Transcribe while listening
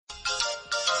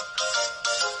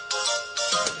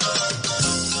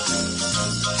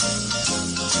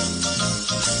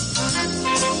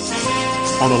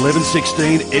on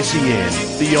 1116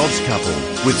 SEN, The Odds Couple,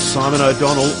 with Simon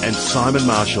O'Donnell and Simon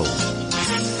Marshall.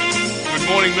 Good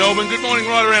morning, Melbourne. Good morning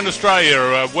right around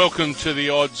Australia. Welcome to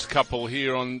The Odds Couple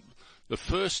here on the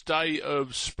first day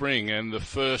of spring and the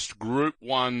first Group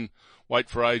 1 Weight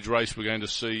for Age race we're going to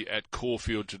see at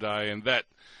Caulfield today. And that,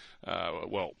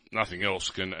 nothing else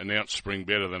can announce spring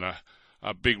better than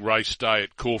a big race day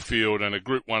at Caulfield and a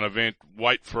Group 1 event,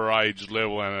 weight for age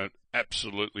level, and an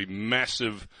absolutely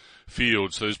massive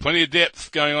field. So there's plenty of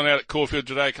depth going on out at Caulfield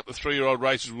today. A couple of 3-year-old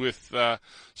races with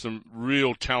some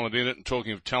real talent in it. And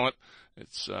talking of talent,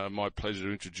 it's my pleasure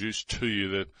to introduce to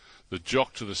you the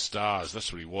jock to the stars.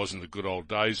 That's what he was in the good old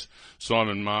days,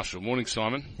 Simon Marshall. Morning,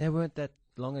 Simon. They weren't that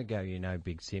long ago,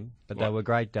 Big Sim, but they were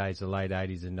great days, the late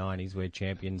 80s and 90s, where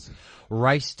champions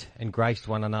raced and graced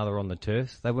one another on the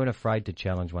turf. They weren't afraid to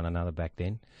challenge one another back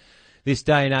then. This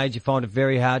day and age, you find it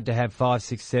very hard to have 5,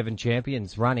 6, 7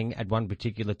 champions running at one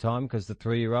particular time, because the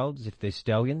 3-year-olds, if they're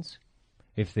stallions,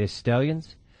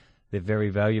 they're very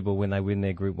valuable when they win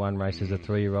their Group 1 races. A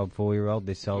 3-year-old, 4-year-old,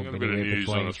 they're sold. I've got a bit of news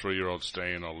on a 3-year-old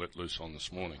stallion I'll let loose on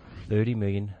this morning. $30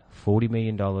 million, $40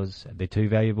 million. They're too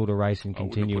valuable to race and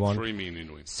continue on. $3 million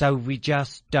into him. So we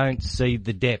just don't see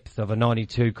the depth of a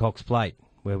 92 Cox Plate,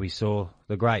 where we saw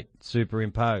the great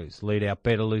Superimpose lead out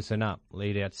Better Loosen Up,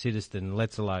 lead out Citizen,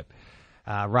 Let's Elope,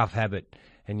 Rough Habit,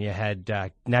 and you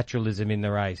had Naturalism in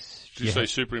the race. Did you say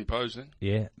Superimpose then?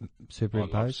 Yeah,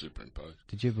 Superimpose. I love Superimpose.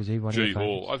 Did you? Was he one G of your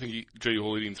Hall. favourites? I think G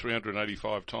Hall hit him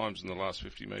 385 times in the last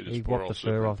 50 metres. He Poor whopped old the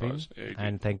fur off him, Superimpose. Yeah,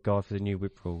 and thank God for the new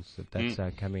whip rules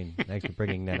that's come in. Thanks for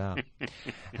bringing that up.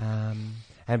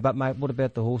 But mate, what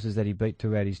about the horses that he beat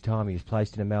throughout his time? He was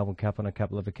placed in a Melbourne Cup on a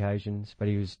couple of occasions, but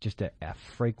he was just a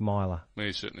freak miler. Yeah,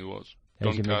 he certainly was. 2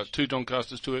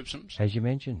 Doncasters, 2 Epsoms. As you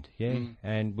mentioned,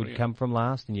 and would come from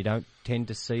last, and you don't tend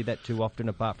to see that too often,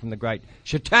 apart from the great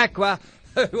Chautauqua,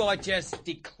 who I just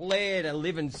declared a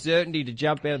living certainty to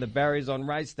jump out of the barriers on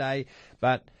race day.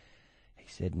 But he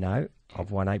said, no,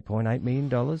 I've won $8.8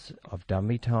 million. I've done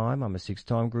me time. I'm a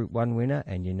 6-time Group 1 winner,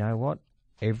 and you know what?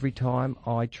 Every time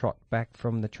I trot back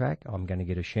from the track, I'm going to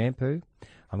get a shampoo.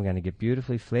 I'm going to get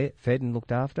beautifully fed and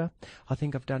looked after. I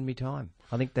think I've done me time.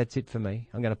 I think that's it for me.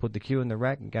 I'm going to put the queue in the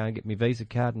rack and go and get my Visa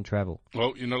card and travel.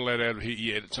 Well, you're not allowed out of here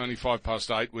yet. It's only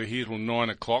 8:05. We're here till 9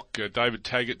 o'clock. David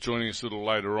Taggart joining us a little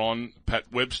later on. Pat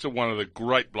Webster, one of the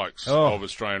great blokes of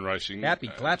Australian racing. Happy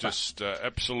Clapper. Just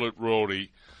absolute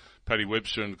royalty. Paddy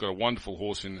Webster, and got a wonderful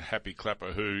horse in Happy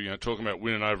Clapper who, talking about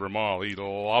winning over a mile, he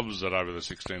loves it over the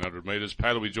 1,600 metres.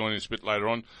 Pat will be joining us a bit later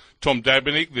on. Tom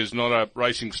Dabinick, there's not a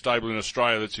racing stable in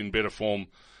Australia that's in better form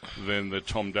than the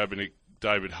Tom Dabinick,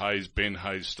 David Hayes, Ben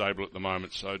Hayes stable at the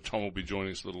moment, so Tom will be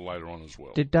joining us a little later on as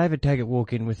well. Did David Taggart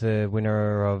walk in with a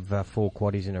winner of 4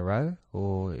 quaddies in a row?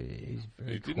 Or he's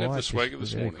very He didn't have the swagger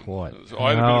this morning. Quiet. I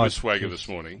had a bit of a swagger this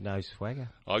morning. No swagger?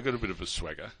 I got a bit of a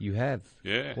swagger. You have?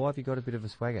 Yeah. Why have you got a bit of a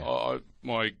swagger?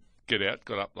 My get out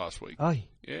got up last week. Oh,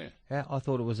 yeah. I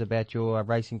thought it was about your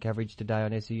racing coverage today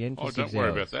on SEN for 6 hours. Don't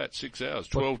worry about that. 6 hours.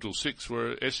 12 till 6,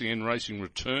 where SEN Racing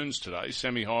returns today.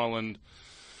 Sammy Highland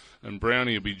and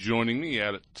Brownie will be joining me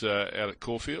out at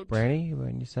Caulfield. Brownie?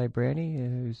 When you say Brownie,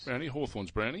 who's... Brownie,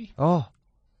 Hawthorn's Brownie. Oh,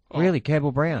 really?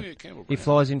 Campbell Brown? Yeah, Campbell Brown. He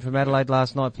flies in from Adelaide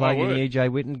last night playing in the EJ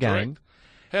Whitten game.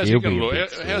 How's he going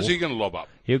to lob up?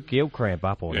 He'll cramp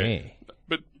up on air.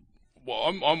 But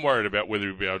I'm worried about whether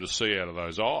he'll be able to see out of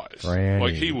those eyes. Brownie,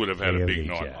 like, he would have had a big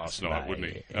night last night, wouldn't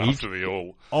he? After the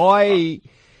all. I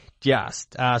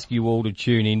just ask you all to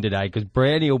tune in today, because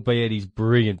Brownie will be at his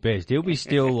brilliant best. He'll be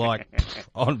still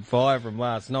on fire from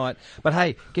last night. But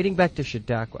hey, getting back to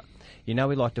Chautauqua, we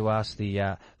like to ask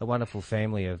the wonderful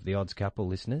family of the Odds Couple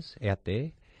listeners out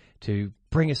there to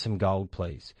bring us some gold,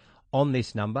 please, on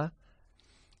this number.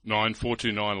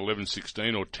 9429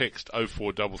 1116 or text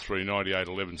 0433 98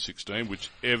 1116,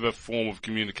 whichever form of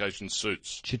communication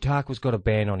suits. Chautauqua's got a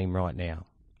ban on him right now.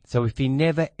 So if he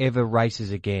never, ever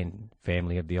races again,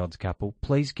 family of the Odds Couple,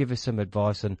 please give us some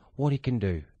advice on what he can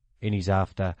do in his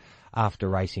after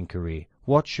racing career.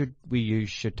 What should we use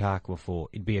Chautauqua for?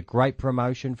 It'd be a great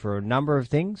promotion for a number of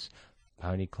things.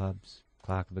 Pony clubs,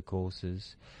 Clerk of the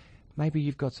Courses. Maybe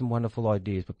you've got some wonderful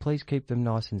ideas, but please keep them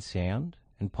nice and sound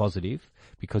and positive,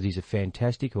 because he's a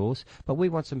fantastic horse. But we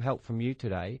want some help from you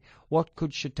today. What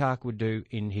could Chautauqua do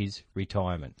in his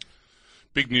retirement?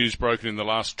 Big news broken in the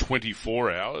last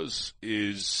 24 hours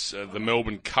is the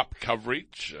Melbourne Cup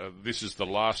coverage. This is the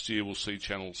last year we'll see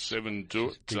Channel 7 do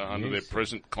it under their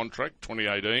present contract,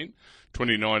 2018.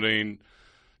 2019,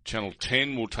 Channel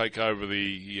 10 will take over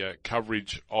the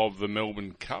coverage of the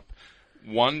Melbourne Cup.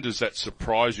 one, does that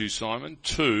surprise you, Simon?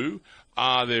 Two,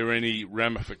 are there any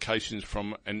ramifications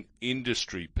from an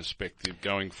industry perspective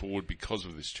going forward because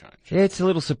of this change? Yeah, it's a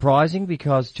little surprising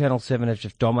because Channel 7 have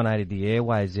just dominated the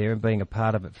airways there, and being a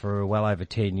part of it for well over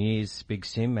 10 years, Big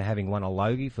Sim, having won a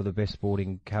Logie for the best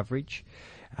sporting coverage.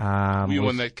 Were you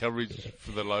on that coverage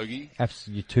for the Logie?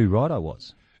 Absolutely, you're too right, I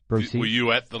was. Brucey. Were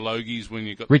you at the Logies when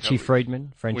you got Richie the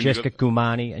Friedman, Francesca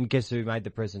Kumani, and guess who made the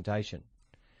presentation?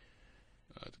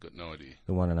 I've got no idea.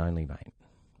 The one and only, mate,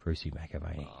 Brucey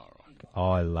McAvaney. Oh,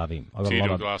 right. I love him. I've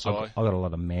got a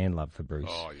lot of man love for Bruce.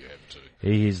 Oh, you have too.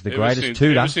 He is the greatest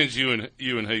tutor. Ever since you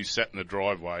and he sat in the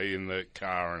driveway in the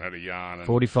car and had a yarn. And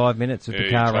 45 minutes of the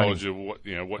car running. He told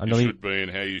you what you should be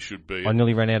and how you should be. I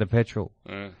nearly ran out of petrol.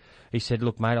 He said,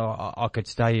 look, mate, I could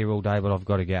stay here all day, but I've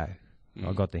got to go.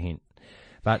 I got the hint.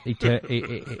 But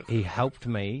he helped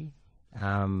me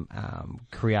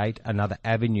create another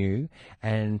avenue,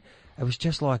 and it was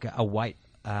just like a weight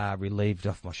relieved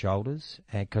off my shoulders,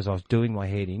 because I was doing my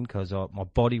head in, because my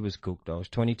body was cooked. I was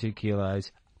 22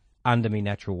 kilos under my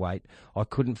natural weight. I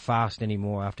couldn't fast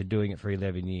anymore after doing it for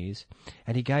 11 years.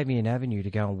 And he gave me an avenue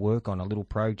to go and work on a little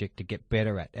project to get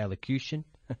better at elocution.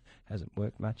 Hasn't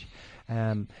worked much.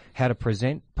 How to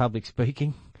present, public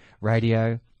speaking,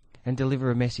 radio, and deliver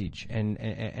a message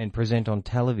and present on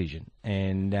television.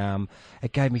 And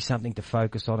it gave me something to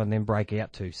focus on and then break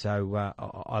out to. So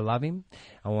I love him.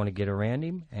 I want to get around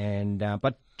him. And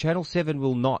but Channel 7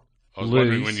 will not I was lose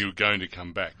wondering when you were going to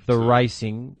come back. The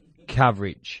racing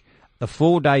coverage. The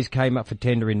 4 days came up for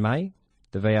tender in May.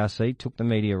 The VRC took the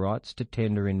media rights to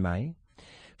tender in May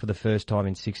for the first time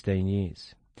in 16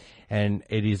 years. And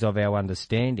it is of our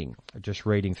understanding, just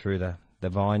reading through the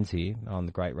vines here on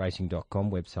the greatracing.com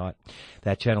website,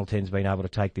 that Channel 10's been able to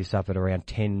take this up at around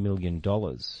 $10 million.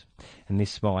 And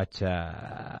this might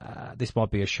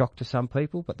be a shock to some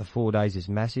people, but the 4 days is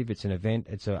massive. It's an event.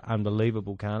 It's an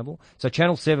unbelievable carnival. So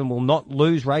Channel 7 will not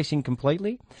lose racing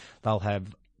completely. They'll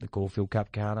have the Caulfield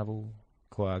Cup Carnival,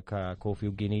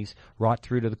 Caulfield Guineas, right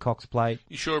through to the Cox Plate.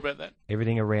 You sure about that?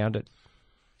 Everything around it.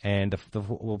 And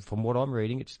from what I'm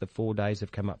reading, it's the 4 days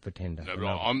have come up for tender. No, but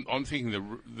I'm thinking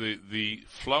the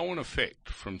flow and effect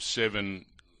from 7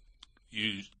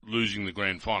 losing the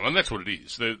grand final, and that's what it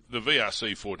is. The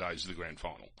VRC 4 days is the grand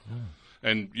final.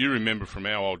 And you remember from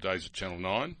our old days at Channel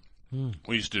 9,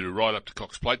 we used to do right up to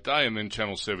Cox Plate Day, and then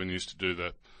Channel 7 used to do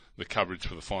the coverage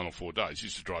for the final 4 days. It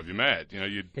used to drive you mad. You know,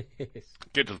 you'd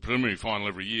get to the preliminary final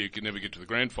every year, you could never get to the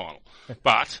grand final.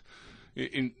 But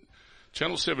in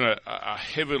Channel 7 are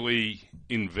heavily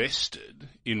invested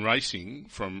in racing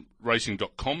from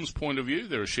Racing.com's point of view.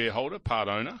 They're a shareholder, part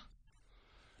owner.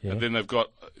 Yeah. And then they've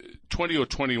got 20 or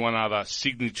 21 other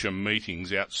signature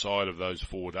meetings outside of those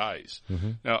 4 days.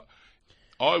 Mm-hmm. Now,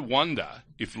 I wonder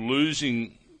if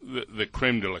losing the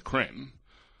creme de la creme,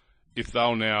 if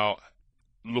they'll now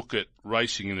look at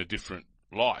racing in a different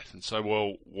light and say,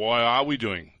 well, why are we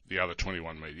doing the other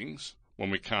 21 meetings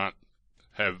when we can't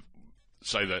have,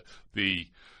 say, the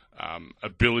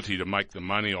ability to make the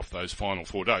money off those final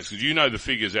 4 days? Because you know the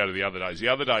figures out of the other days. The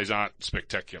other days aren't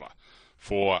spectacular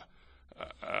for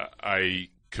a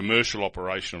commercial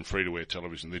operation on free-to-air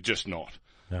television. They're just not.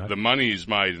 No. The money is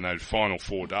made in those final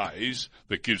 4 days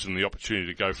that gives them the opportunity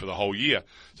to go for the whole year.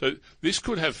 So this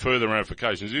could have further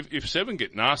ramifications. If 7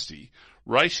 get nasty,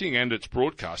 racing and its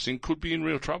broadcasting could be in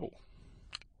real trouble.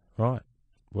 Right.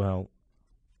 Well,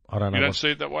 I don't know. You don't see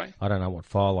it that way? I don't know what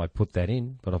file I put that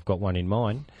in, but I've got one in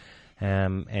mind.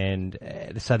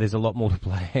 So there's a lot more to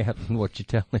play out than what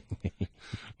you're telling me.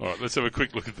 All right, let's have a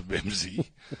quick look at the Memsie.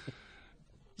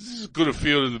 This is as good a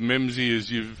field of the Memsie as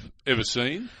you've ever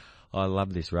seen. I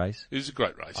love this race. It's a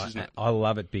great race, isn't it? I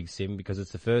love it, Big Sim, because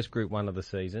it's the first Group 1 of the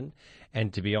season.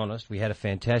 And to be honest, we had a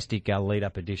fantastic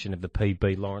lead-up edition of the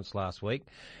PB Lawrence last week.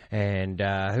 And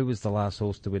who was the last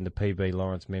horse to win the PB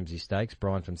Lawrence Memsie Stakes?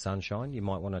 Brian from Sunshine. You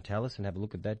might want to tell us and have a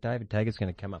look at that. David Taggart's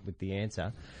going to come up with the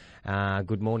answer.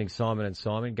 Good morning, Simon and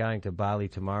Simon. Going to Bali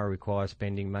tomorrow requires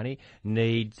spending money.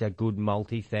 Needs a good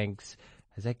multi, thanks.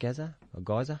 Is that Gaza or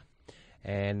Geyser?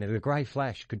 And the Grey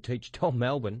Flash could teach Tom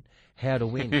Melbourne how to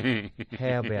win.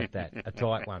 How about that? A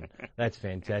tight one. That's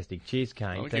fantastic. Cheers, Kane.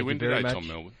 I think Thank you win very today, much. Tom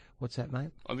Melbourne. What's that,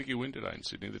 mate? I think you win today in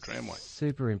Sydney, the tramway.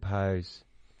 Superimpose.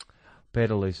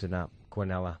 Better loosen up.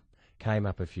 Quinella came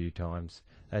up a few times.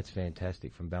 That's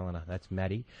fantastic from Ballina. That's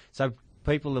Maddie. So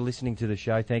people are listening to the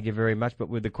show. Thank you very much. But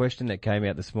with the question that came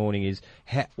out this morning is,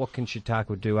 what can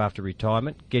Chautauqua do after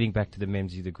retirement? Getting back to the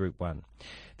Memsie, the Group 1.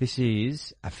 This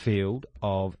is a field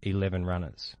of 11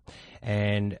 runners.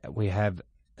 And we have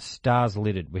stars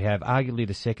littered. We have arguably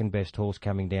the second best horse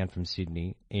coming down from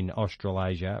Sydney in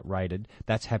Australasia, rated.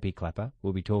 That's Happy Clapper.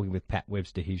 We'll be talking with Pat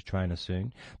Webster, his trainer,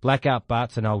 soon. Blackout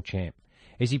Bart's an old champ.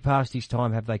 Is he past his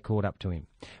time? Have they caught up to him?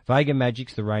 Vega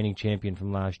Magic's the reigning champion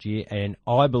from last year, and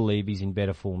I believe he's in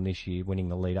better form this year, winning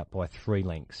the lead up by 3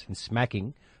 lengths and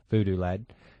smacking Voodoo Lad,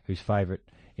 who's favourite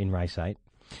in race 8.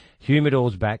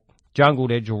 Humidor's back.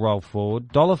 Jungled Edge will roll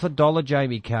forward. Dollar for dollar,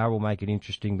 Jamie Carr will make it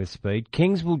interesting with speed.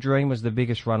 Kings Will Dream was the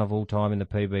biggest run of all time in the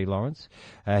PB Lawrence.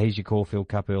 He's your Caulfield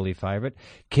Cup early favourite.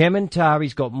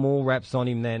 Kementari's got more raps on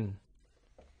him than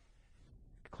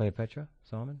Cleopatra,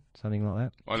 Simon? Something like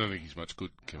that? I don't think he's much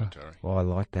good, Kementari. Well, I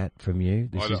like that from you.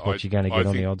 This is what you're going to get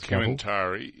on the odds couple.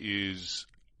 Kementari is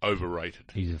overrated.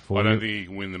 He's a I don't think he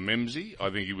can win the Memsie. I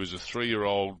think he was a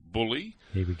 3-year-old bully.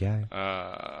 Here we go.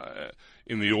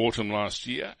 In the autumn last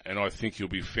year, and I think he'll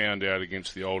be found out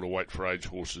against the older weight for age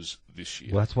horses this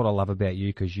year. Well, that's what I love about you,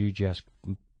 because you just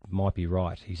might be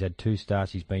right. He's had 2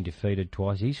 starts. He's been defeated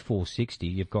twice. He's 460.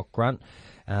 You've got Grunt.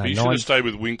 He should have stayed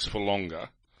with Winks for longer.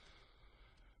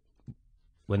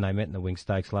 When they met in the Winks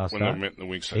Stakes last start? When they met in the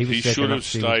Winks Stakes. He should have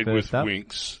stayed with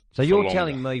Winks. So you're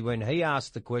telling me when he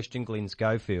asked the question, Glyn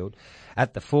Schofield,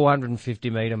 at the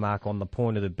 450-metre mark on the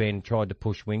point of the bend, tried to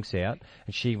push Winks out,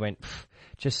 and she went,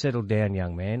 just settle down,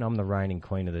 young man. I'm the reigning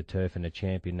queen of the turf and a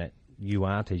champion that you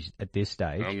aren't at this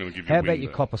stage. I'm going to give you How about you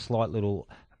cop a slight little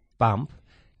bump,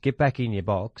 get back in your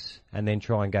box, and then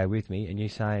try and go with me? And you're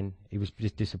saying he was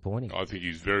just disappointing. I think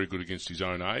he's very good against his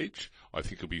own age. I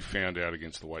think he'll be found out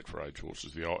against the weight for age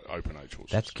horses, the open age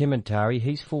horses. That's Kementari.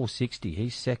 He's 460.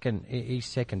 He's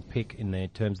second pick in the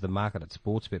terms of the market at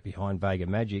Sportsbet behind Vega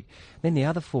Magic. Then the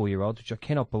other 4-year-olds, which I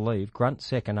cannot believe, Grunt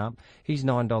second up. He's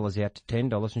 $9 out to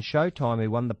 $10. And Showtime,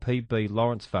 who won the PB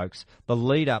Lawrence, folks, the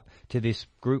lead up to this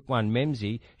Group 1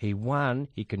 Memsie, he won.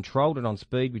 He controlled it on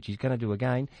speed, which he's going to do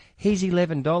again. He's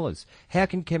 $11. How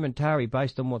can Kementari,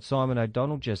 based on what Simon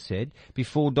O'Donnell just said, be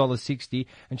 $4.60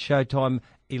 and Showtime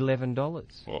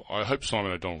 $11? Well, I hope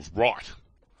Simon O'Donnell's right.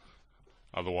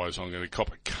 Otherwise, I'm going to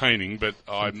cop a caning. But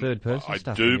I do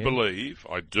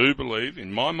believe,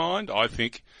 in my mind, I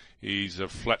think he's a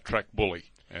flat track bully,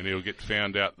 and he'll get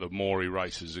found out the more he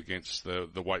races against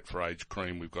the weight for age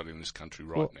cream we've got in this country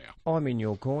now. I'm in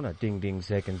your corner, ding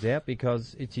seconds out,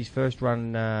 because it's his first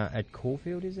run at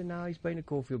Caulfield, is it? No, he's been at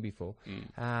Caulfield before.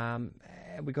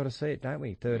 We've got to see it, don't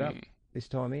we? Third up. This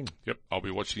time in. Yep, I'll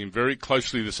be watching him very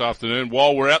closely this afternoon.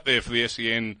 While we're out there for the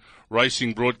SEN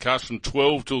racing broadcast from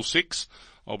 12 till 6,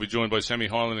 I'll be joined by Sammy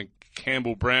Hyland and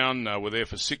Campbell Brown. We're there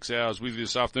for 6 hours with you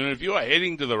this afternoon. If you are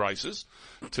heading to the races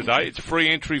today, it's free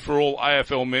entry for all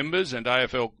AFL members and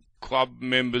AFL club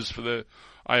members for the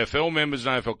AFL members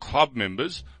and AFL club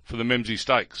members for the Memsie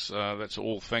Stakes. That's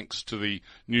all thanks to the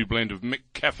new blend of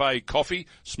McCafe coffee,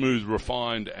 smooth,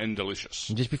 refined and delicious.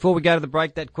 And just before we go to the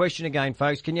break, that question again,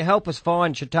 folks. Can you help us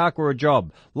find Chautauqua a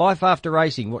job? Life after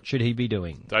racing, what should he be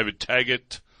doing? David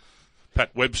Taggart,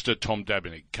 Pat Webster, Tom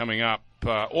Dabney. Coming up,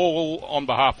 all on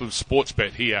behalf of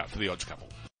Sportsbet here for the Odds Couple.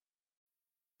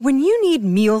 When you need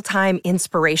mealtime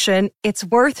inspiration, it's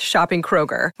worth shopping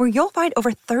Kroger, where you'll find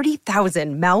over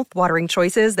 30,000 mouth-watering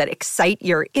choices that excite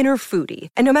your inner foodie.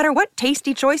 And no matter what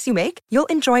tasty choice you make, you'll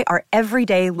enjoy our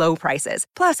everyday low prices,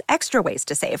 plus extra ways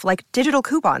to save, like digital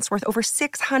coupons worth over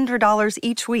 $600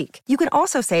 each week. You can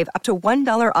also save up to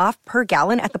 $1 off per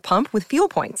gallon at the pump with fuel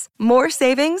points. More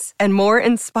savings and more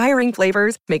inspiring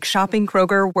flavors make shopping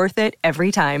Kroger worth it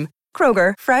every time.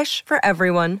 Kroger, fresh for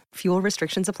everyone. Fuel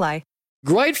restrictions apply.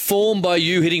 Great form by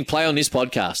you hitting play on this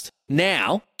podcast.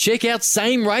 Now, check out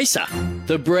Same Racer,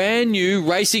 the brand new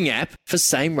racing app for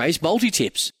same race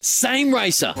multi-tips. Same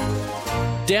Racer.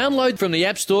 Download from the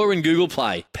App Store and Google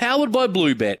Play. Powered by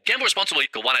Bluebet. Gamble responsibly.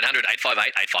 Call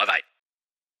 1-800-858-858.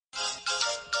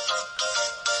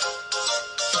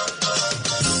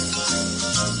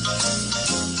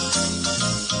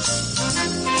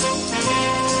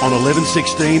 On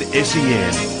 1116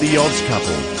 SEN, The Odds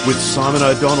Couple, with Simon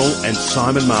O'Donnell and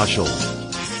Simon Marshall.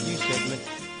 New segment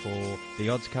for The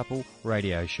Odds Couple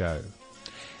radio show.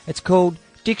 It's called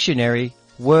Dictionary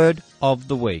Word of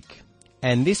the Week.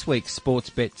 And this week's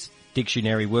Sportsbet's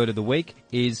Dictionary Word of the Week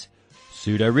is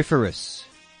sudoriferous.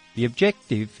 The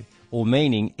objective or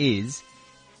meaning is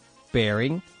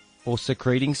bearing or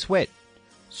secreting sweat.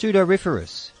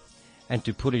 Sudoriferous. And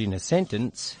to put it in a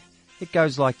sentence, it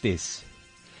goes like this.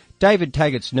 David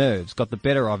Taggart's nerves got the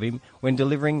better of him when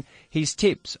delivering his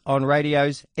tips on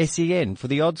radio's SEN for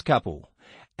the Odds Couple,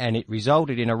 and it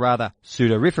resulted in a rather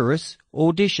sudoriferous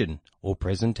audition or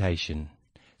presentation.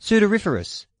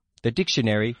 Sudoriferous, the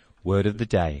dictionary word of the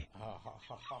day.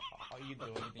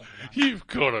 You've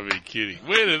got to be kidding.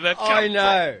 Where did that come from? I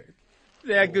know.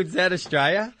 How good's that,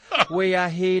 Australia? We are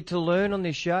here to learn on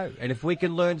this show. And if we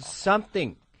can learn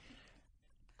something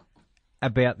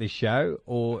about this show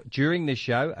or during this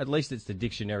show, at least it's the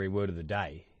dictionary word of the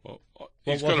day. Well,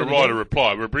 he's got to write a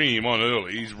reply. We're bringing him on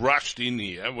early. He's rushed in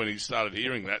here when he started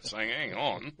hearing that, saying, hang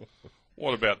on,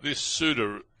 what about this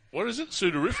what is it,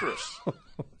 sudoriferous?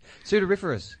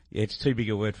 Sudoriferous. Yeah, it's too big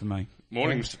a word for me.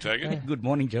 Morning, Mr. Taggart. Good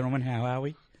morning, gentlemen. How are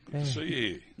we? Good to see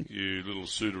you, you little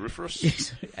sudoriferous.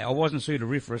 Yes, I wasn't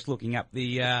sudoriferous looking up.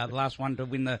 The last one to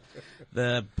win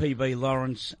the PB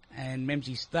Lawrence and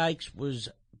Memsie Stakes was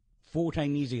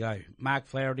 14 years ago. Mark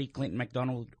Flaherty, Clinton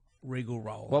MacDonald, Regal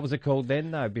Roll. What was it called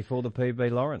then, though, before the PB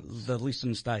Lawrence? The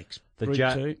Liston Stakes. The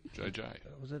JJ.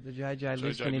 Was it the JJ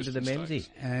Liston into the Memsie?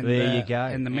 And, there you go.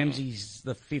 And the Memsie's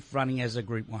the fifth running as a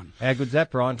Group 1. How good's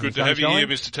that, Brian? Good to have you here,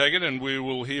 Mr. Taggart, and we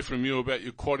will hear from you about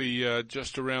your quaddie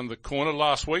just around the corner.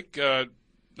 Last week,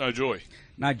 no joy.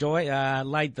 No joy.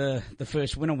 Laid the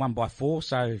first winner, 1 by 4,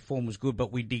 so form was good,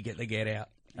 but we did get the get out.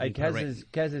 Hey,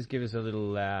 Kaz has given us a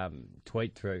little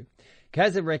tweet through.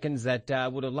 Kaz reckons that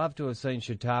would have loved to have seen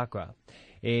Chautauqua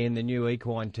in the new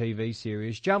equine TV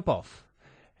series Jump Off,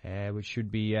 which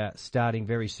should be starting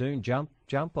very soon. Jump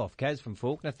Off. Kaz from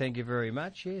Faulkner, thank you very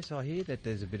much. Yes, I hear that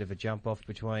there's a bit of a jump off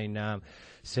between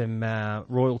some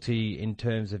royalty in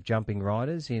terms of jumping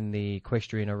riders in the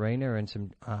equestrian arena and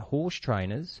some horse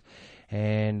trainers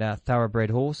and thoroughbred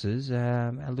horses.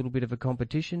 A little bit of a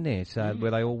competition there, so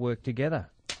where they all work together.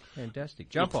 Fantastic.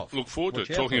 Jump off. Look forward to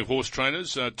it. Talking of horse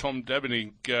trainers, Tom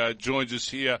Dabening joins us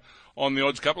here on the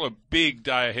Odds Couple. A big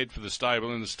day ahead for the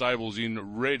stable, and the stable's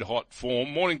in red-hot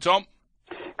form. Morning, Tom.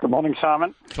 Good morning,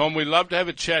 Simon. Tom, we'd love to have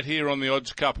a chat here on the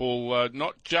Odds Couple,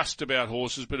 not just about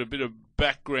horses, but a bit of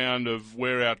background of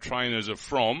where our trainers are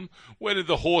from. Where did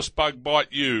the horse bug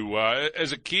bite you?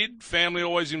 As a kid, family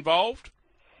always involved?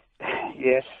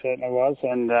 Yes, certainly was.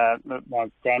 And my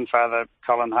grandfather,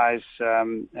 Colin Hayes,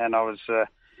 and I was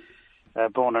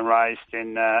born and raised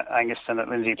in Anguston at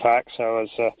Lindsay Park, so I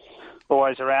was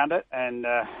always around it, and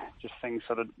just things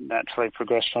sort of naturally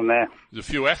progressed from there. There's a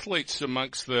few athletes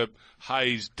amongst the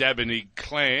Hayes-Dabening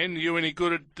clan. You any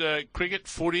good at cricket,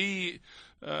 footy,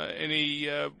 any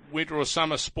winter or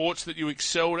summer sports that you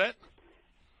excelled at?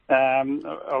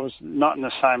 I was not in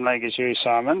the same league as you,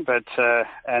 Simon, but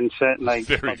and certainly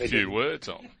very few words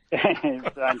on.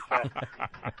 Don't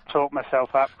talk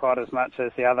myself up quite as much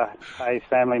as the other Hayes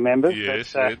family members.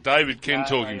 Yes, but, David can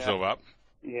talk himself up.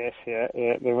 Yes, yeah.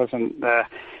 There wasn't.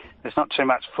 There's not too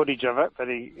much footage of it, but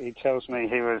he tells me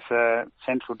he was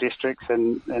Central Districts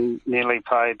and nearly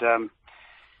played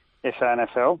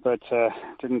SANFL, but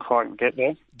didn't quite get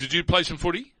there. Did you play some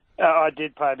footy? I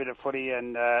did play a bit of footy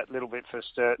and a little bit for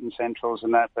Sturt and Centrals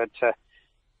and that, but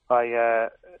I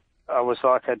was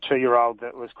like a 2-year-old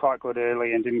that was quite good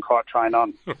early and didn't quite train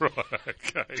on. Right,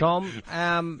 okay. Tom,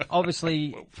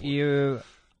 obviously you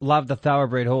love the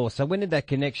thoroughbred horse. So when did that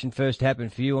connection first happen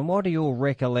for you, and what are your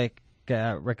recollections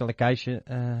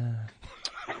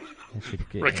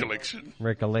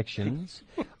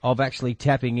of actually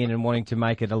tapping in and wanting to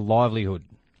make it a livelihood?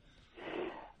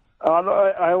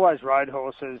 I always rode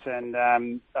horses, and I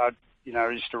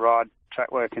used to ride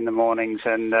track work in the mornings,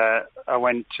 and I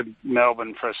went to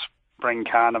Melbourne for a spring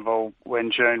carnival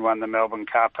when June won the Melbourne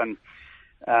Cup, and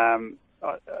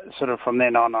sort of from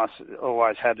then on I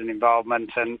always had an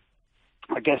involvement, and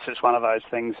I guess it's one of those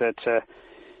things that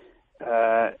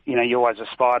you always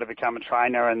aspire to become a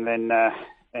trainer, and then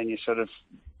and you sort of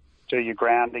do your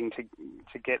grounding to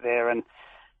get there, and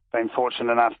been fortunate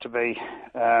enough to be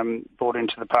brought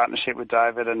into the partnership with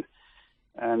David,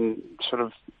 and sort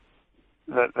of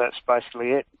that's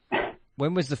basically it.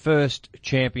 When was the first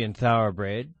champion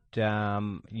thoroughbred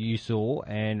you saw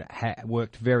and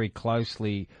worked very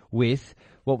closely with?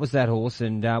 What was that horse,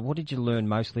 and what did you learn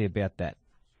mostly about that?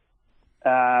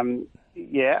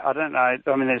 Yeah, I don't know. I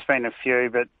mean, there's been a few,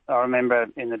 but I remember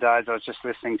in the days I was just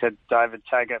listening to David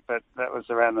Taggart, but that was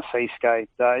around the Seascape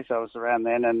days. I was around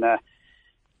then, and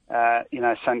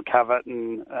St. Covert,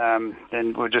 and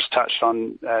then we just touched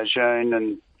on June,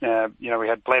 and we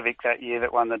had Blevick that year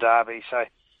that won the Derby, so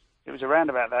it was around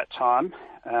about that time.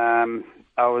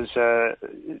 I was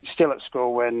still at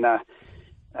school when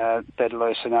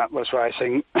Bedaloosen Up was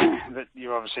racing, that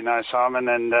you obviously know, Simon,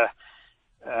 and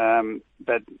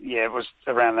but yeah, it was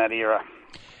around that era.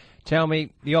 Tell me,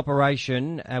 the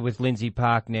operation with Lindsay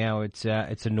Park now, it's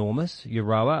enormous,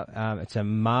 Euroa. It's a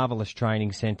marvellous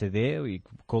training centre there. You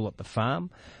call it the farm.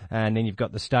 And then you've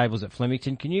got the stables at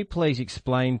Flemington. Can you please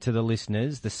explain to the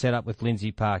listeners the setup with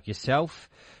Lindsay Park? Yourself,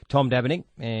 Tom Dabening,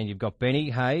 and you've got Benny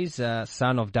Hayes,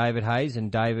 son of David Hayes,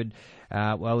 and David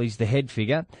he's the head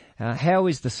figure. How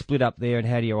is the split up there, and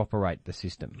how do you operate the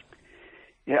system?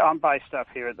 Yeah, I'm based up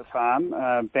here at the farm.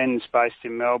 Ben's based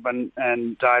in Melbourne,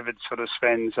 and David sort of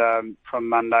spends from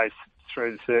Monday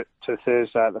through to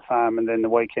Thursday at the farm, and then the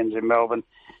weekends in Melbourne.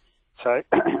 So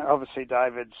obviously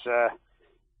David's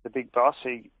the big boss.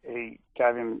 He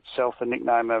gave himself the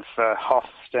nickname of Hoff,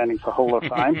 standing for Hall of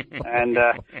Fame, and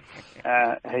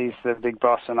he's the big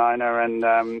boss and owner,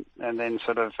 and then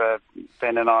sort of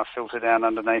Ben and I filter down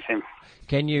underneath him.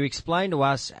 Can you explain to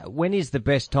us when is the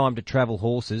best time to travel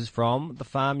horses from the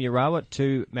farm Euroa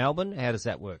to Melbourne? How does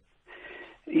that work?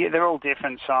 Yeah, they're all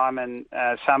different, Simon.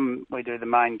 Some we do the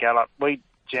main gallop. We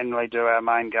generally do our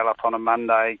main gallop on a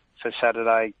Monday for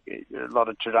Saturday. A lot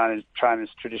of trainers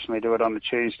traditionally do it on a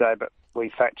Tuesday, but we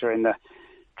factor in the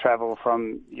travel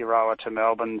from Euroa to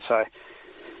Melbourne. So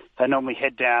they normally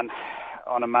head down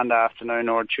on a Monday afternoon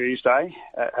or a Tuesday,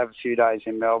 have a few days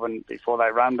in Melbourne before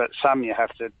they run. But some you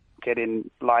have to get in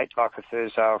late, like a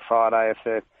Thursday or Friday, if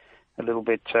they're a little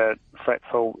bit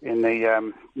fretful in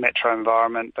the metro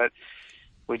environment. But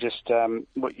we just,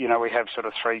 we have sort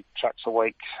of 3 trucks a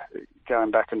week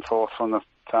going back and forth from the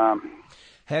farm.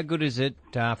 How good is it,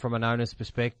 from an owner's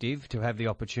perspective, to have the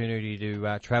opportunity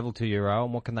to travel to Euroa,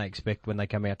 and what can they expect when they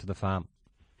come out to the farm?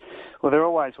 Well, they're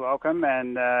always welcome,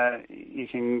 and you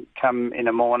can come in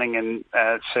the morning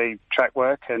and see track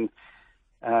work, and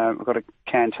we've got a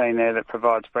canteen there that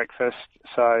provides breakfast.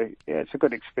 So, yeah, it's a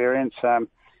good experience.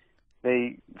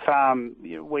 The farm,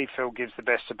 we feel, gives the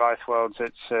best of both worlds.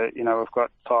 It's, we've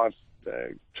got 5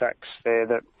 tracks there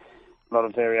that a lot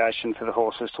of variation for the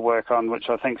horses to work on, which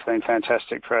I think has been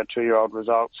fantastic for our 2-year-old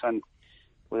results. And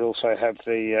we also have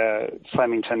the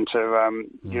Flemington to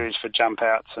use for jump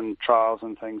outs and trials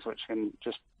and things, which can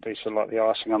just be sort of like the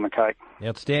icing on the cake.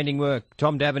 Outstanding work.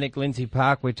 Tom Davenick, Lindsay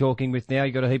Park, we're talking with now.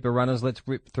 You've got a heap of runners. Let's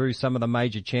rip through some of the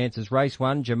major chances. Race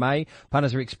 1, Jamay.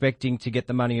 Punters are expecting to get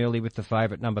the money early with the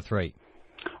favourite, number 3.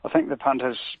 I think the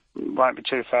punters won't be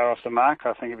too far off the mark.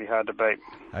 I think it'll be hard to beat.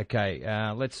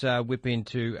 Okay, let's whip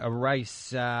into a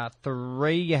race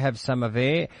 3. You have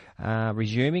Summer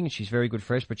resuming. She's very good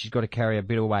fresh, but she's got to carry a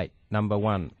bit of weight, number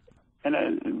 1. And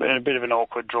a bit of an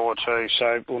awkward draw too,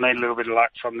 so we'll need a little bit of luck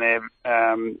from there.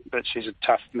 But she's a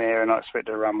tough mare, and I expect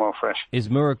her to run well fresh. Is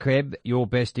Murakeb your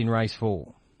best in race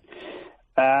 4?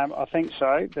 I think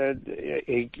so.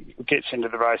 He gets into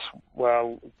the race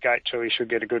well. Gate 2, he should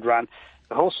get a good run.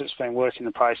 The horse that's been working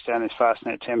the pace down is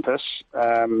Fastnet Tempest.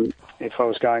 If I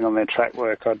was going on their track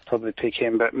work, I'd probably pick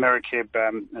him. But Murakeb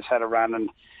has had a run,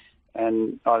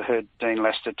 and I heard Dean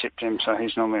Lester tipped him, so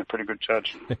he's normally a pretty good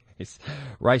judge. Yes.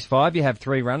 Race 5, you have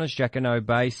 3 runners, Jacquinot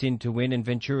Bay, Sin to Win and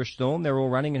Ventura Storm. They're all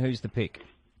running, and who's the pick?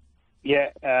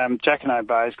 Yeah, Jacquinot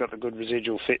Bay's got the good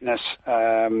residual fitness.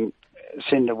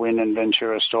 Sin to Win and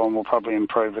Ventura Storm will probably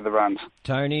improve with the runs.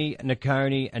 Tony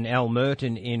Nakoni and Al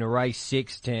Merton in race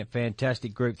 6.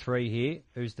 Fantastic Group 3 here.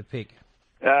 Who's the pick?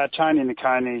 Tony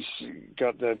Nakoni's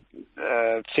got the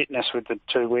fitness with the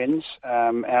 2 wins.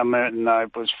 Al Merton, though,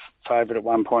 was favoured at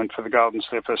one point for the Golden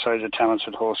Slipper, so he's a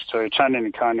talented horse too. Tony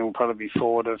Nakoni will probably be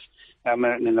forward of Al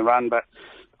Merton in the run, but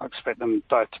I expect them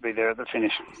both to be there at the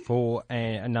finish. 4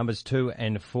 and numbers 2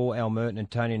 and 4, Al Merton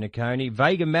and Tony Nakoni.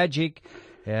 Vega Magic.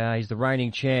 He's the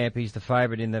reigning champ. He's the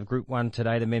favourite in the Group 1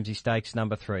 today, the Memsie Stakes,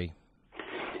 number 3.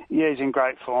 Yeah, he's in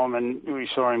great form, and we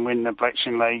saw him win the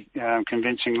Blackstone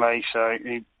convincingly. So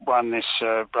he won this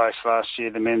race last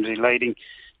year, the Memsie leading.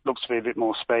 Looks to be a bit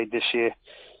more speed this year.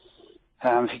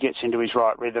 If he gets into his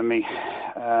right rhythm,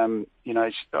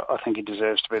 I think he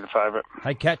deserves to be the favourite.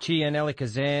 Hey, Catchy and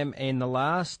Alakazam in the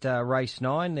last, race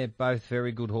 9. They're both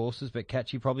very good horses, but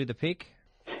Catchy probably the pick?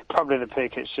 Probably the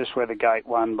pick. It's just whether Gate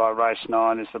 1 by race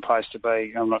 9 is the place to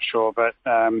be. I'm not sure. But,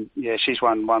 she's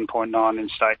won 1.9 in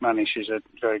stake money. She's a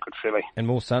very good filly. And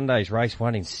more Sundays. Race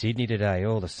 1 in Sydney today.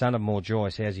 Oh, the son of More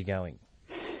Joyce. How's he going?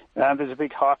 There's a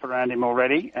big hype around him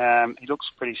already. He looks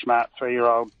a pretty smart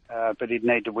 3-year-old, but he'd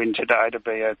need to win today to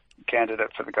be a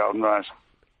candidate for the Golden Rose.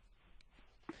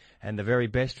 And the very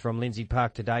best from Lindsay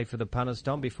Park today for the punters,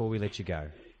 Tom, before we let you go.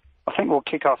 I think we'll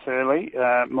kick off early.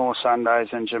 More Sundays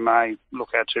and Jamay look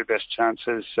our 2 best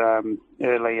chances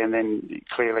early, and then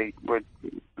clearly we're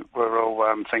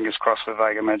all fingers crossed for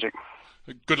Vega Magic.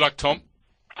 Good luck, Tom.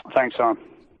 Thanks, Tom.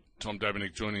 Tom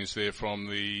Davenick joining us there from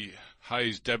the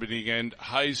Hayes, Davenick and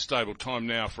Hayes stable. Time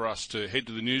now for us to head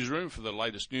to the newsroom for the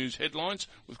latest news headlines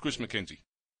with Chris McKenzie.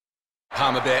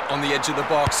 Palmerbet on the edge of the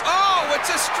box. Oh, it's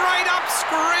a straight-up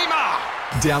screamer!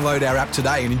 Download our app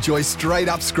today and enjoy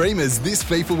straight-up screamers this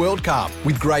FIFA World Cup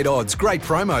with great odds, great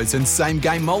promos and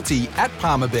same-game multi at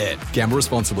Palmerbet. Gamble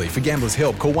responsibly. For Gamblers'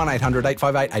 Help, call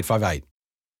 1-800-858-858.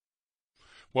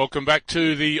 Welcome back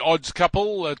to the Odds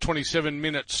Couple, 27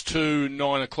 minutes to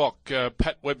 9 o'clock.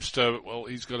 Pat Webster, well,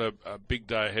 he's got a big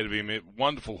day ahead of him. A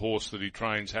wonderful horse that he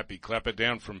trains, Happy Clapper,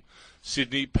 down from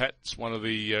Sydney. Pat's one of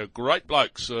the great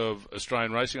blokes of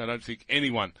Australian racing. I don't think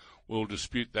anyone will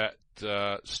dispute that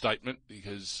statement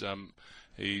because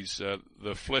he's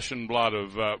the flesh and blood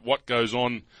of what goes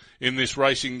on in this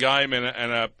racing game, and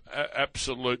a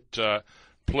absolute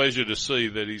pleasure to see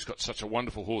that he's got such a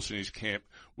wonderful horse in his camp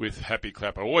with Happy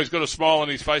Clapper. Always got a smile on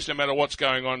his face no matter what's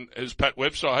going on, as Pat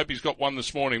Webster. I hope he's got one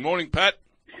this morning. Morning, Pat.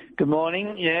 Good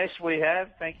morning. Yes, we have.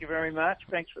 Thank you very much.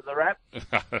 Thanks for the wrap.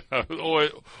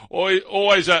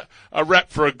 Always a wrap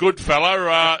for a good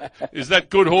fellow. Is that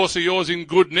good horse of yours in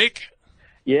good nick?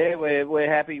 Yeah,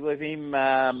 we're happy with him.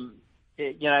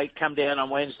 He come down on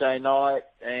Wednesday night,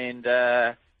 and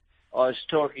I was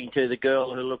talking to the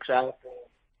girl who looks after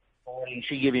him.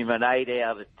 She gave him an 8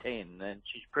 out of 10, and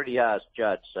she's pretty harsh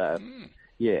judge. So,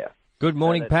 yeah. Good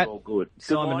morning, Pat. All good.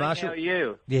 Simon morning, Marshall. How are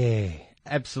you? Yeah,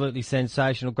 absolutely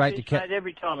sensational. Great to catch.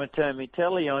 Every time I turn my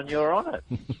telly on, you're on it.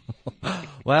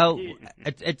 Well,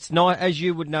 it's nice, as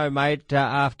you would know, mate.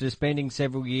 After spending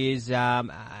several years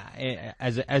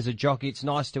as a jockey, it's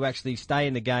nice to actually stay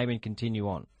in the game and continue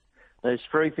on. There's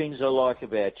three things I like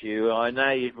about you. I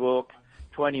know you'd walk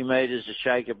 20 metres to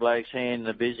shake a bloke's hand in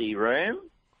a busy room.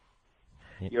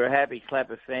 Yep. You're a Happy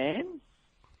Clapper fan.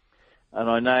 And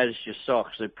I noticed your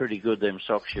socks. They're pretty good, them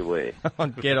socks you wear.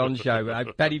 Get on show,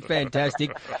 mate. Paddy,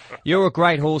 fantastic. You're a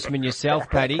great horseman yourself,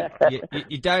 Paddy.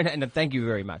 You don't, and thank you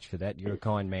very much for that. You're a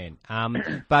kind man.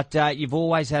 But you've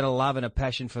always had a love and a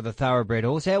passion for the thoroughbred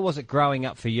horse. How was it growing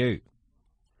up for you?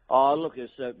 Oh, look,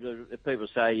 people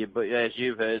say, as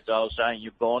you've heard, I was saying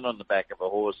you're born on the back of a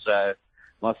horse. So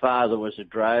my father was a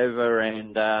drover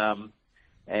and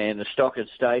a stock and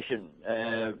station,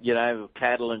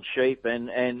 cattle and sheep,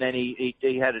 and then he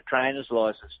had a trainer's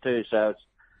license too, so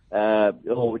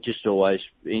it's just always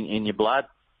in your blood.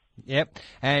 Yep,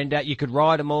 and you could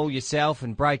ride them all yourself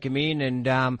and break them in,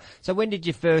 and so when did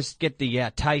you first get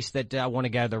the taste that I want to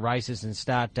go to the races and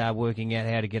start working out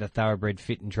how to get a thoroughbred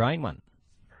fit and train one?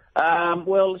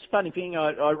 Well, it's a funny thing,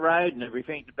 I rode and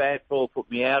everything. The bad ball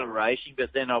put me out of racing,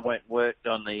 but then I went and worked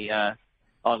on the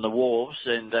wharves,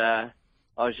 and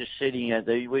I was just sitting at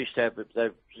we used to have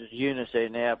the units there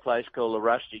now, a place called the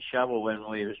Rusty Shovel when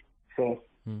we was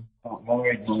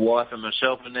married, my wife and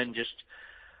myself, and then just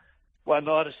one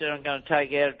night I said, I'm going to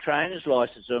take out a trainer's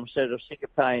license. I said, I'm sick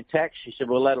of paying tax. She said,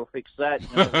 well, that'll fix that.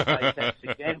 You'll never pay tax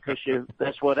again because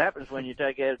that's what happens when you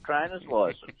take out a trainer's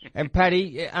license. And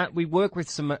Paddy, we work with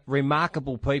some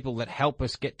remarkable people that help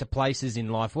us get to places in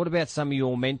life. What about some of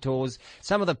your mentors,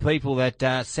 some of the people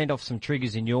that sent off some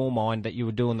triggers in your mind that you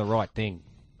were doing the right thing?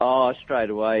 Oh, straight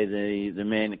away, the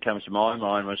man that comes to my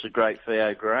mind was the great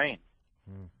Theo Green.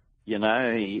 You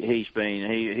know, he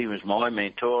was my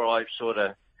mentor. I sort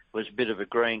of was a bit of a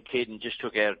green kid and just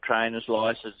took out a trainer's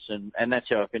license, and that's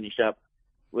how I finished up.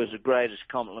 Was the greatest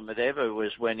compliment ever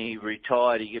was when he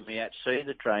retired. He gave me At Sea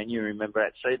the train. You remember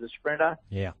At Sea the sprinter?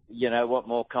 Yeah. You know, what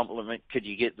more compliment could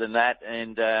you get than that,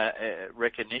 and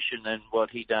recognition and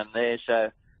what he done there.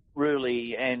 So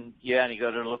really, and you only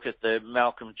got to look at the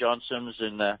Malcolm Johnsons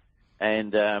and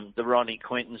the Ronnie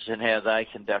Quintons and how they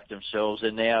conduct themselves,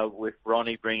 and now with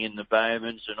Ronnie bringing the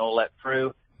Bowmans and all that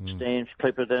through, Stan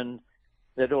Clipperton,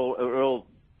 that all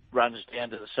runs down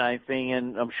to the same thing,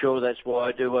 and I'm sure that's why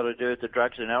I do what I do at the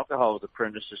Drugs and Alcohol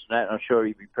apprentices and that, and I'm sure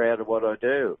he'd be proud of what I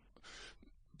do.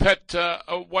 Pat,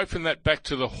 away from that, back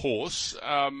to the horse,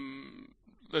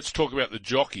 let's talk about the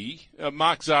jockey.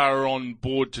 Mark Zahra on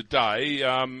board today.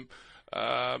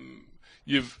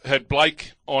 You've had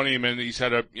Blake on him, and he's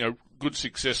had a good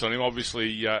success on him,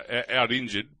 obviously out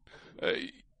injured.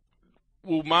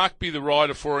 Will Mark be the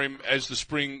rider for him as the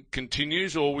spring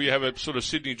continues, or will you have a sort of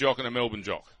Sydney jock and a Melbourne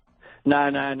jock? No.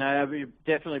 It'll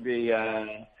definitely be.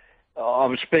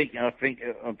 I'm speaking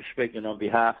on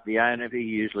behalf of the owner. He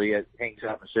usually hangs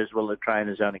up and says, "Well, the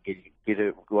trainer's only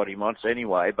get what he wants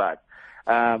anyway." But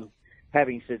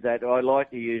having said that, I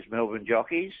like to use Melbourne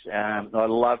jockeys. I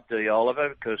love Dee Oliver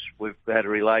because we've had a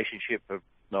relationship of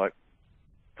like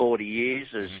 40 years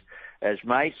as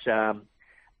mates.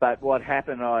 But what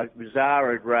happened,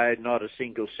 Zahra had rode not a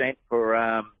single cent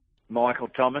for Michael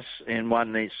Thomas and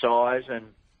won his size,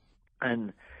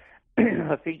 and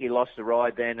I think he lost the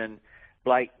ride then, and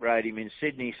Blake rode him in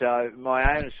Sydney. So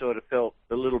my owner sort of felt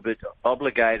a little bit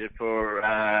obligated for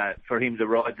him to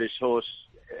ride this horse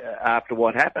after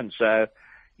what happened. So,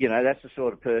 that's the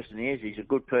sort of person he is. He's a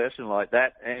good person like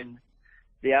that, and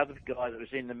the other guy that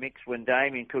was in the mix when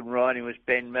Damien couldn't ride him was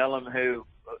Ben Mellum, who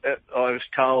I was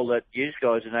told that you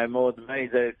guys know more than me,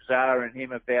 that Zara and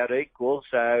him about equal.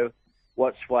 So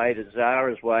what swayed at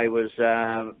Zara's way was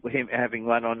him having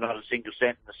won on not a single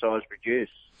cent in the size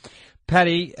produced.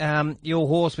 Paddy, your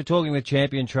horse, we're talking with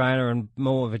champion trainer and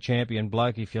more of a champion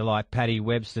bloke, if you like, Paddy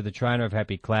Webster, the trainer of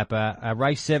Happy Clapper.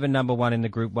 Race 7, number 1 in the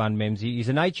Group 1, Memsy. He's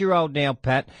an 8-year-old now,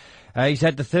 Pat. He's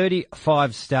had the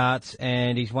 35 starts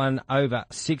and he's won over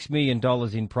 $6 million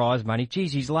in prize money.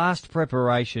 Geez, his last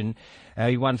preparation,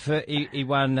 he won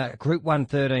Group 1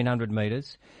 1,300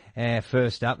 metres.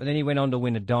 First up, and then he went on to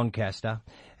win a Doncaster.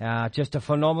 Just a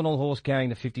phenomenal horse carrying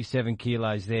the 57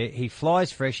 kilos there. He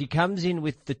flies fresh. He comes in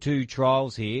with the 2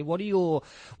 trials here. What are your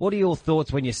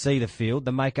thoughts when you see the field,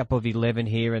 the makeup of 11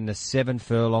 here and the 7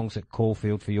 furlongs at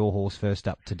Caulfield for your horse first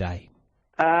up today?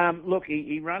 Look,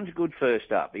 he runs good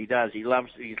first up. He does. He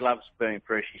loves being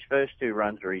fresh. His first 2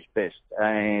 runs are his best.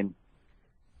 And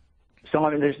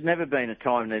Simon, there's never been a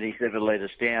time that he's ever let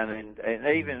us down. And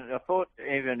even I thought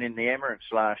even in the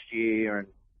Emirates last year, and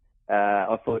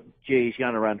I thought, gee, he's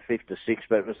going to run 5th or 6th,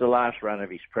 but it was the last run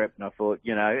of his prep, and I thought,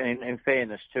 in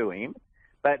fairness to him.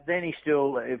 But then he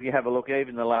still, if you have a look,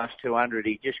 even the last 200,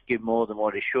 he just give more than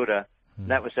what he should have. And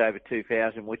that was over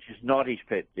 2,000, which is not his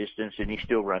pet distance, and he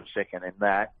still runs second in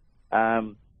that.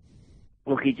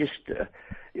 Look, he just,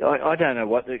 I don't know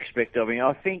what to expect of him.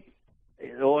 I think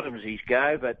autumn's his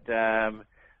go, but, I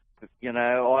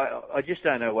just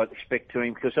don't know what to expect to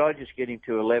him, because I just get him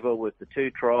to a level with the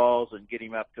 2 trials and get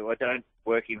him up to, I don't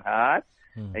work him hard,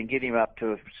 and get him up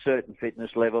to a certain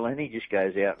fitness level, and he just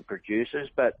goes out and produces.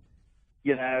 But,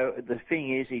 the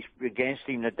thing is, he's against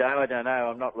him today. I don't know.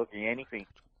 I'm not looking at anything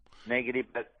negative,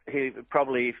 but he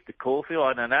probably, if the Caulfield,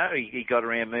 I don't know, he got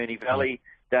around Moonee Valley.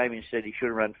 Damien said he should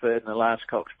have run 3rd in the last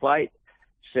Cox Plate,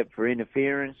 except for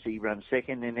interference. He runs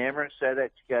 2nd in Emirates, so that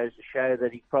goes to show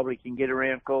that he probably can get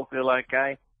around Caulfield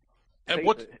okay. And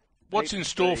what's in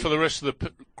store for the rest of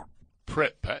the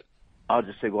prep, Pat? I'll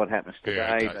just see what happens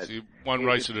today. Yeah, okay. So one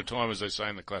race at a time, as they say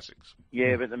in the classics.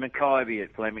 Yeah, but the Mackay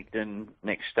at Flemington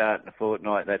next start in a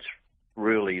fortnight, that's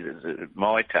really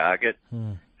my target.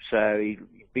 So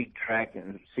big track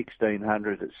and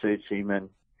 1,600 that suits him, and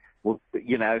well,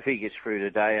 if he gets through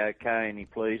today okay and he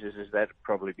pleases us, that'd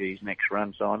probably be his next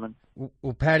run, Simon.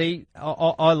 Well, Paddy,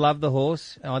 I love the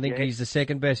horse. I think he's the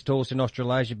second best horse in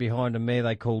Australasia behind a mare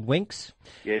they called Winks.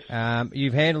 Yes.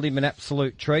 You've handled him an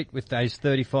absolute treat with those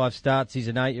 35 starts. He's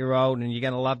an 8-year-old, and you're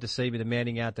going to love to see him at the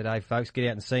mounting out today, folks. Get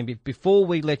out and see him. Before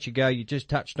we let you go, you just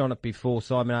touched on it before.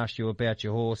 Simon asked you about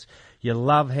your horse. You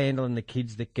love handling the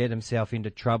kids that get themselves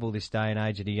into trouble this day and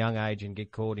age at a young age and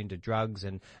get caught into drugs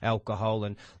and alcohol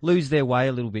and lose their way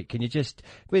a little bit. Can you just,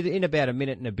 in about a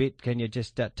minute and a bit, can you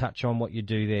just touch on what you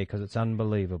do there? Because it's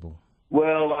unbelievable.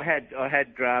 Well, I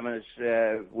had dramas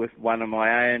with one of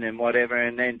my own and whatever,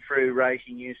 and then through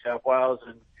Racing New South Wales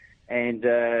and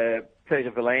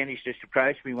Peter Volandis just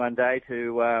approached me one day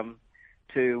to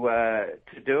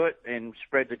do it and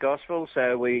spread the gospel.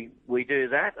 So we do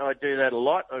that. I do that a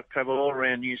lot. I travel all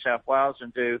around New South Wales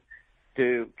and do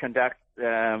conduct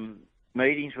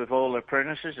meetings with all the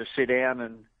apprentices to sit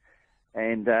down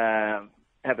and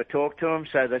have a talk to them.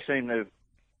 So they seem to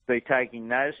be taking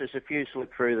notice. There's a few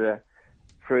slip through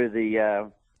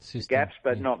the gaps,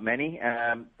 but not many.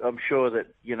 I'm sure that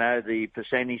the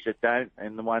percentage that don't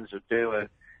and the ones that do are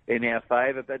in our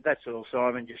favour. But that's all,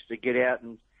 Simon, just to get out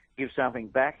and give something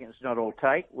back, and it's not all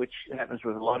take, which happens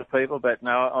with a lot of people. But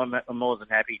no, I'm more than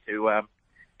happy to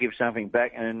give something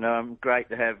back, and great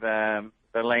to have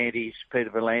Peter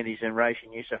Volandis and Racing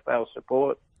New South Wales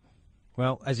support.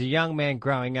 Well, as a young man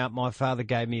growing up, my father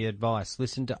gave me advice.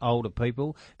 Listen to older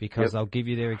people because they'll give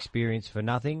you their experience for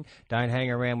nothing. Don't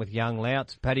hang around with young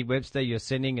louts. Paddy Webster, you're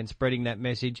sending and spreading that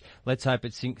message. Let's hope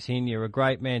it sinks in. You're a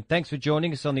great man. Thanks for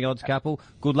joining us on The Odds Couple.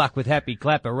 Good luck with Happy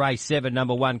Clapper, race 7,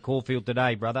 number 1, Caulfield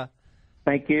today, brother.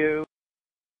 Thank you.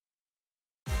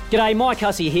 G'day, Mike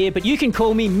Hussey here, but you can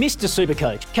call me Mr.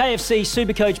 Supercoach. KFC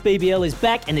Supercoach BBL is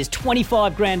back and there's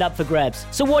 25 grand up for grabs.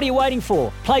 So what are you waiting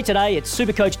for? Play today at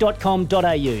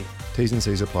supercoach.com.au. T's and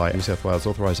C's apply. New South Wales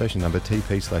authorisation number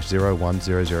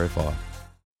TP/01005.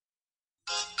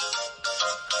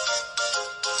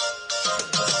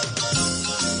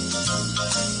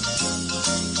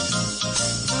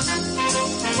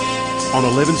 On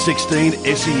 1116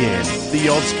 SEN, The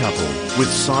Odds Couple, with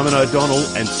Simon O'Donnell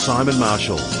and Simon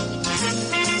Marshall.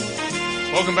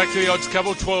 Welcome back to The Odds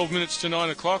Couple, 12 minutes to 9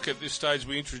 o'clock. At this stage,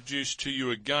 we introduce to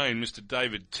you again Mr.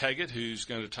 David Taggart, who's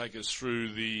going to take us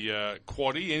through the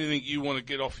quaddie. Anything you want to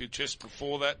get off your chest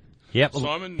before that,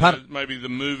 Simon? Maybe the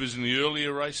movers in the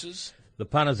earlier races? The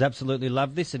punters absolutely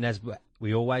love this, and as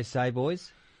we always say,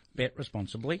 boys, bet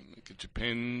responsibly. Get your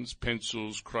pens,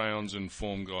 pencils, crayons and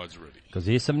form guides ready. Because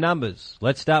here's some numbers.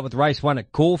 Let's start with race 1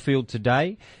 at Caulfield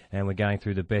today, and we're going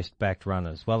through the best backed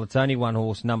runners. Well, it's only one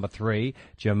horse, number 3,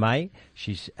 Jamay.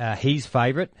 She's his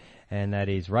favourite, and that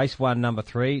is race 1, number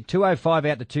 3. 205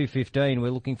 out to 215.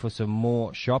 We're looking for some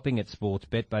more shopping at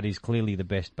Sportsbet, but he's clearly the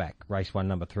best back. Race 1,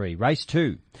 number 3. Race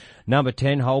 2, number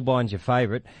 10, Holbein's your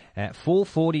favourite, at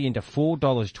 $4.40 into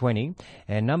 $4.20.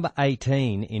 And number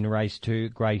 18 in race 2,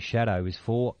 Grey Shadow, is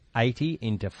 $4.80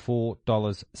 into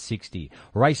 $4.60.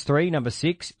 Race 3, number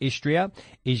 6, Istria,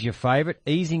 is your favourite,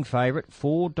 easing favourite,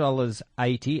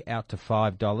 $4.80 out to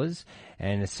 $5.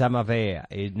 And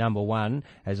Samaver, number 1,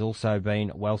 has also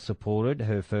been well supported.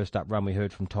 Her first up run we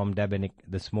heard from Tom Dabernick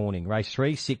this morning. Race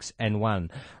 3, 6 and 1.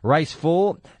 Race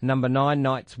 4, number 9,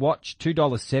 Night's Watch,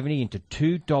 $2.70 into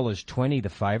 $2.20, the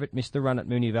favourite. Missed the run at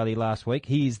Moonee Valley last week.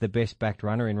 He is the best backed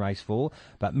runner in race 4.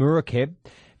 But Murakeb,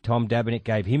 Tom Dabernick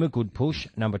gave him a good push.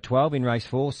 Number 12 in race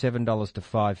 4, $7 to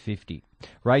 $5.50.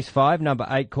 Race 5, number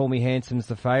 8, Call Me Handsome's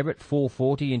the favourite,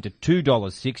 $4.40 into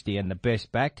 $2.60, and the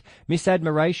best backed. Miss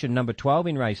Admiration, number 12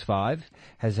 in race 5,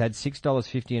 has had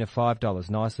 $6.50 and a $5.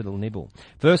 Nice little nibble.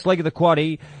 First leg of the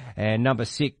quaddie, and number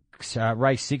 6,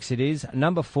 race 6 it is.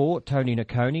 Number 4, Tony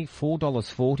Nakoni,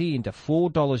 $4.40 into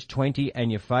 $4.20,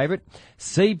 and your favourite,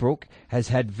 Seabrook, has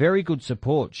had very good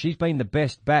support. She's been the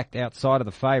best backed outside of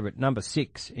the favourite, number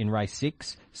 6 in race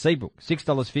 6. Seabrook,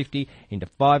 $6.50 into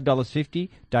 $5.50.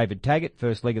 David Taggart,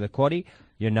 first leg of the quaddie.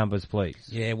 Your numbers, please.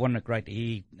 Yeah, wasn't it great to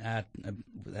hear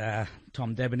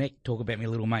Tom Dabernick talk about my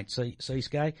little mate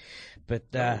Seascape? But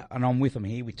and I'm with him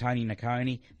here with Tony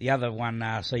Nakoni. The other one,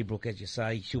 Seabrook, as you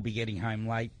say, she'll be getting home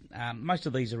late. Most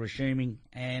of these are assuming,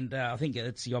 and I think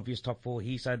it's the obvious top 4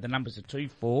 here. So the numbers are 2,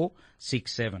 4,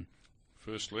 6, 7.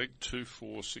 First leg, 2,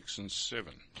 4, 6 and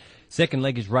 7. Second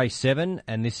leg is race 7,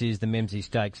 and this is the Memsie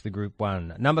Stakes, the Group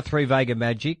 1. Number 3, Vega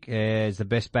Magic, is the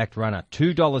best backed runner.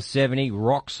 $2.70,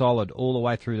 rock solid all the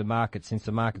way through the market since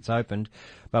the market's opened.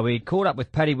 But we caught up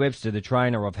with Paddy Webster, the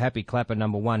trainer of Happy Clapper,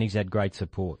 number 1. He's had great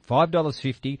support.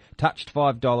 $5.50, touched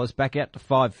 $5, back out to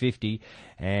 $5.50,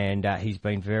 and he's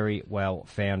been very well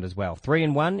found as well. 3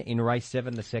 and 1 in race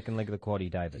 7, the second leg of the quaddie,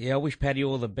 David. Yeah, I wish Paddy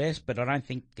all the best, but I don't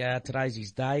think today's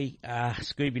his day.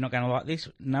 Scooby not going to like this.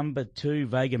 Number 2,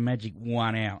 Vega Magic,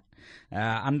 1 out.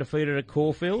 Undefeated at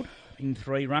Caulfield in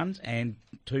 3 runs and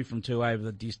 2 from 2 over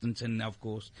the distance. And, of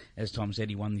course, as Tom said,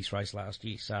 he won this race last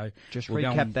year. So just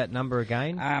recap that number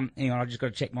again. Hang on, I just got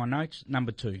to check my notes.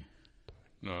 Number 2.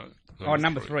 No.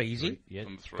 Number 3, is it? Yeah,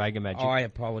 number 3. Vega Magic. I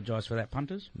apologise for that,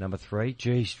 punters. Number 3.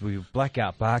 Geez,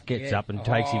 Blackout Park gets up and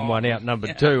takes him 1 out.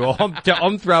 Number 2.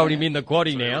 I'm throwing him in the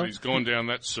quaddie now. He's gone down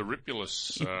that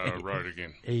Surripulus road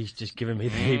again. He's just giving me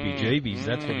the heebie-jeebies.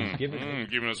 That's what he's giving me.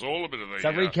 Giving us all a bit of the...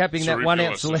 So recapping that 1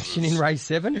 out selection in race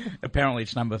 7? Apparently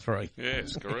it's number 3.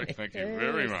 Yes, correct. Thank you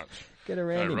very much. Get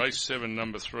around race 7,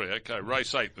 number 3. Okay,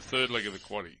 race 8, the third leg of the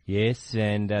quaddie. Yes,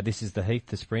 and this is the Heath,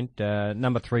 the sprint.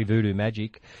 Number 3, Voodoo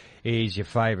Magic, is your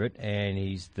favourite, and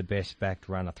he's the best backed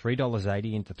runner.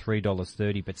 $3.80 into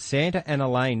 $3.30. But Santa and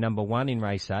Elaine, number 1 in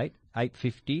race 8,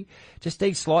 $8.50. Just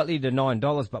eats slightly to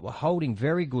 $9, but we're holding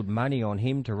very good money on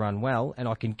him to run well, and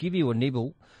I can give you a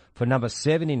nibble for number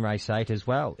 7 in race 8 as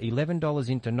well. $11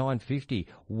 into $9.50.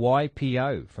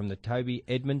 YPO from the Toby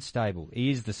Edmonds stable. He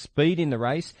is the speed in the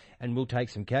race and will take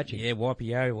some catching. Yeah,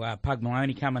 YPO. Pug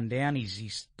Maloney coming down.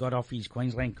 He's got off his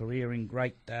Queensland career in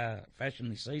great fashion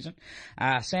this season.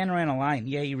 Santa Ana Lane,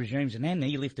 yeah, he resumes it, and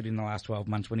he lifted in the last 12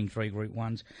 months, winning 3 Group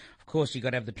 1s. Of course, you've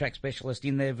got to have the track specialist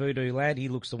in there, Voodoo Lad. He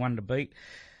looks the one to beat.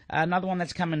 Another one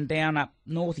that's coming down up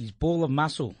north is Ball of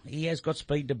Muscle. He has got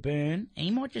speed to burn. He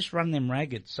might just run them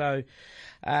ragged. So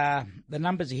the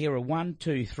numbers here are 1,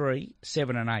 2, 3,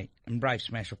 7 and 8. And Brave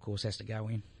Smash, of course, has to go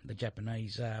in. The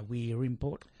Japanese Weir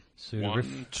import.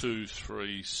 1, 2,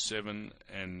 3, 7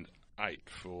 and 8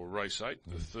 for race 8,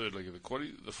 the third leg of the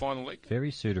quaddie, the final leg. Very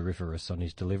pseudoriferous on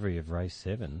his delivery of race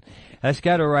 7. Let's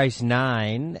go to race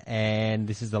 9, and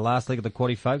this is the last leg of the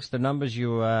quaddie, folks. The numbers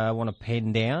you want to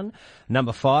pen down.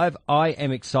 Number 5, I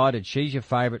Am Excited. She's your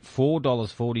favourite.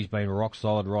 $4.40's been rock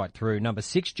solid right through. Number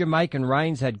 6, Jamaican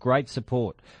Reigns had great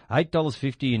support.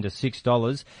 $8.50 into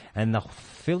 $6. And the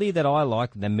filly that I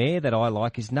like, the mare that I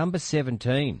like, is number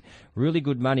 17. Really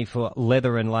good money for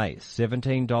Leather and Lace.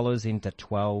 $17 into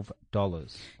 $12.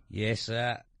 Yes,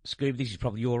 Scoob, this is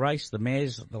probably your race, the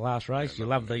mares, the last race. You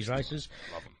love these races.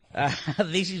 Love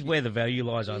them. This is where the value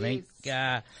lies, I think.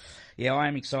 Yeah, I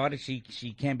Am Excited.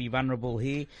 She can be vulnerable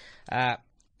here.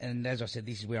 And as I said,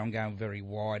 this is where I'm going very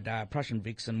wide. Prussian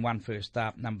Vixen won first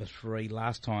up, number 3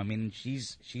 last time in.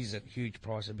 She's at huge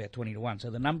price, about 20 to 1. So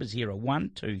the numbers here are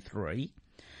 1, 2, 3,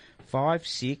 5,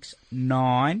 6,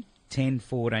 9, 10,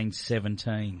 14,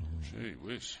 17. Gee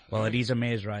whiz. Well, it is a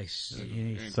mares race.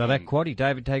 So that quaddie,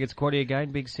 David Taggart's quaddie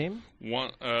again, Big Sim?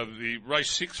 The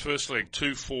race 6, first leg,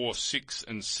 2, 4, 6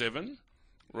 and 7.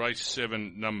 Race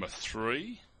 7, number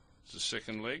 3. It's the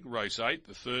second leg. Race 8,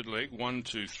 the third leg, 1,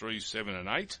 2, 3, 7 and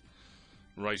 8.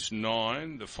 Race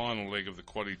 9, the final leg of the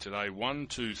quaddie today, 1,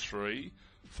 2, 3,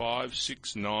 5,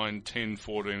 6, 9, 10,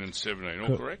 14 and 17.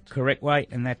 All correct? Correct weight,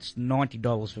 and that's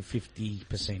 $90 for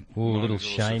 50%. Ooh, little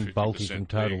Shane Bolte from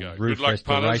Total Roof luck,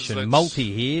 Restoration. punters.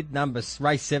 Multi here,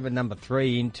 race 7, number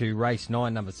 3 into race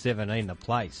 9, number 17, the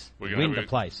place. Win the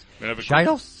place.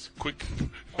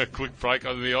 A quick break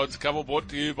on the odds couple brought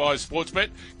to you by Sportsbet,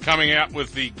 coming out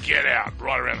with the Get Out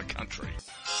right around the country.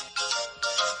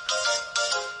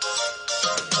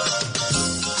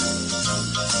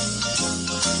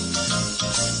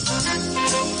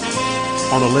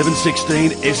 On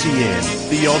 1116 SEN,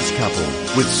 The Odds Couple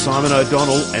with Simon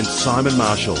O'Donnell and Simon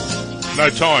Marshall. No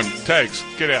time. Tags.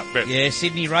 Get out. Bet. Yeah,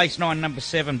 Sydney race 9, number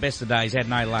 7, best of days. Had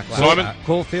no luck last Simon. start.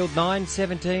 Caulfield 9,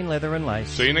 17, leather and lace.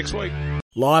 See you next week.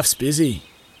 Life's busy.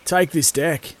 Take this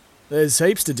deck. There's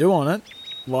heaps to do on it,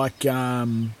 like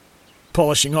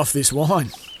polishing off this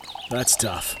wine. That's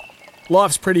tough.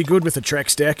 Life's pretty good with a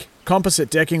Trex deck. Composite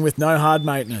decking with no hard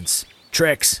maintenance.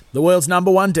 Trex, the world's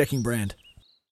 #1 decking brand.